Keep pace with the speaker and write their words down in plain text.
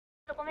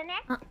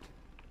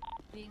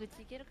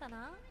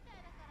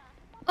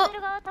Oh,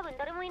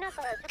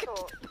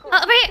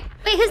 wait,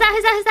 who's that?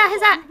 Who's that? Who's that?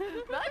 Who's that?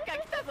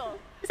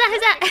 Who's that?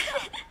 Who's that?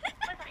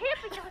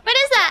 What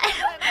is that?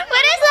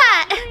 What is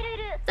that? Is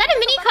that a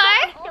mini car?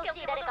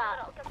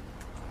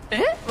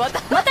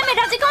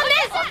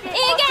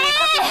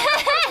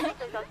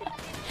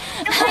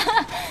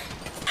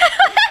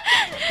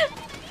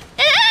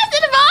 Is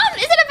it a bomb?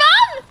 Is it a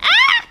bomb?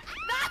 Ah!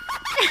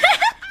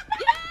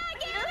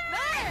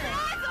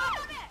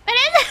 What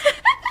is it?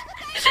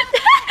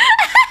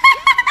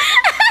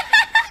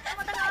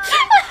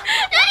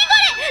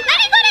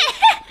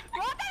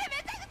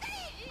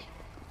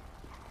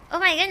 Oh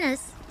my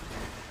goodness.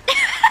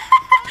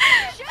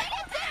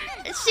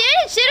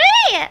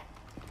 Shiori!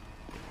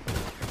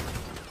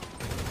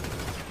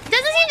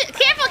 Doesn't seem to...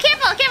 Careful,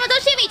 careful, careful,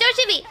 don't shoot me, don't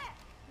shoot me.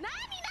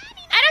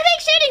 I don't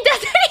think shooting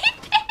does anything.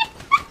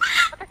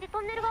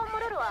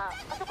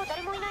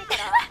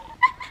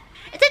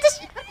 It's a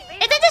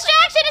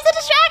distraction, it's a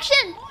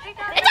distraction.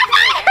 It's a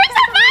fire, it's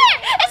a fire,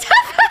 it's a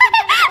fire.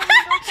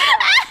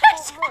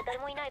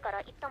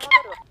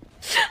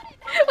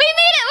 We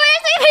made it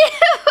worse, we made it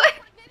worse.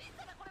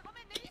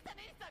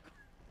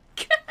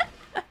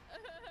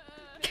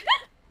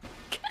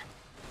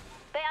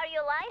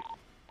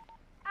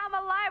 I'm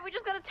alive. We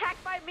just got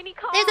attacked by a mini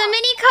car. There's a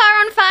mini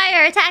car on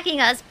fire attacking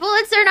us.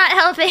 Bullets are not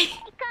helping.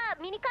 What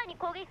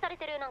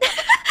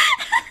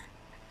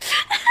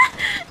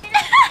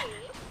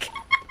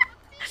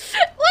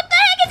the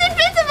heck is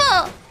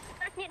invincible?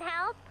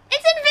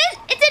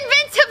 It's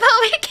invincible.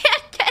 We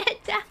can't get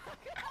it down.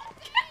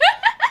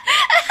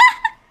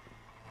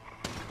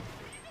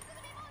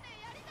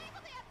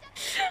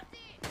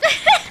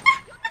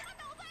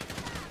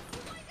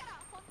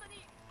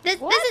 This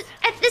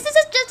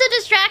is just a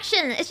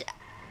distraction.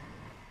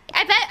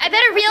 I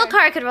bet a real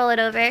car could roll it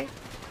over.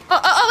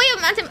 Oh wait,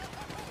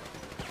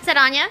 is that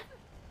Anya?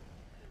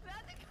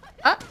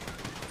 Oh.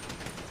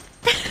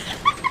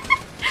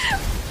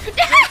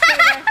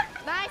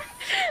 Nice.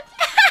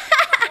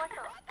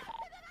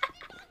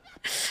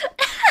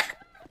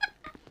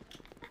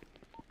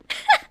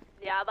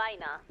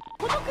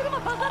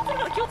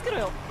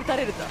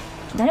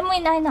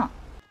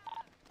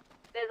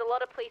 There's a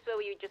lot of police where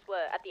we just were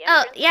at the Oh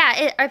entrance.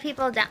 yeah, are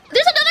people down?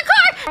 There's another car!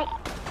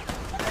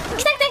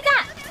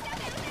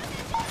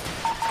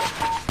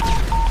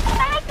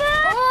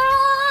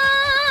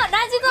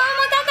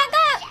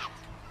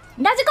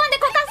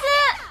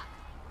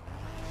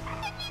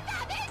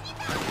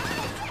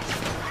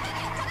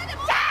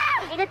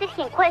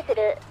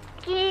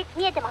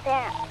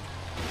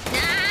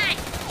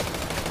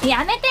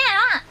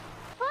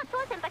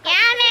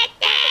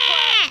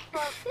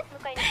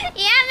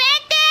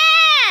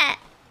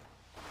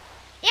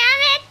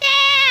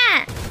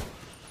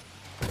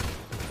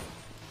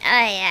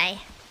 I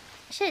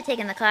should have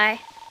taken the car.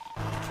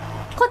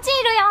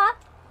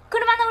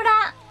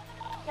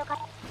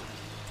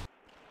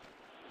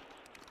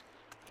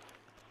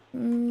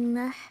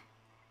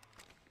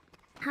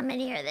 How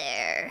many are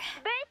there?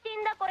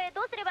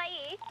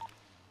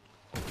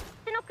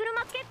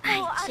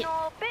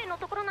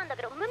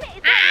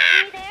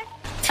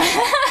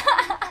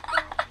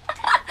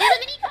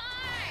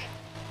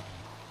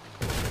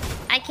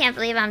 I can't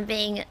believe I'm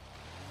being...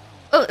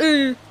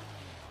 I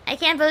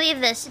can't believe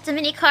this. It's a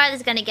mini car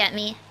that's gonna get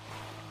me.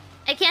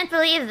 I can't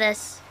believe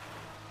this.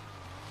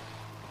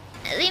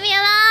 Leave me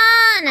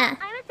alone!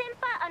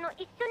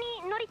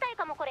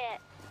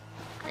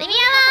 Leave me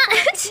alone!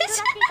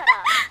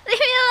 Leave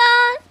me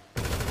alone!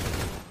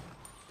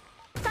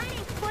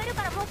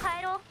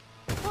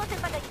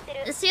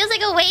 This feels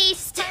like a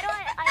waste. It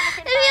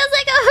feels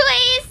like a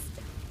waste.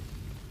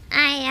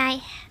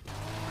 Aye.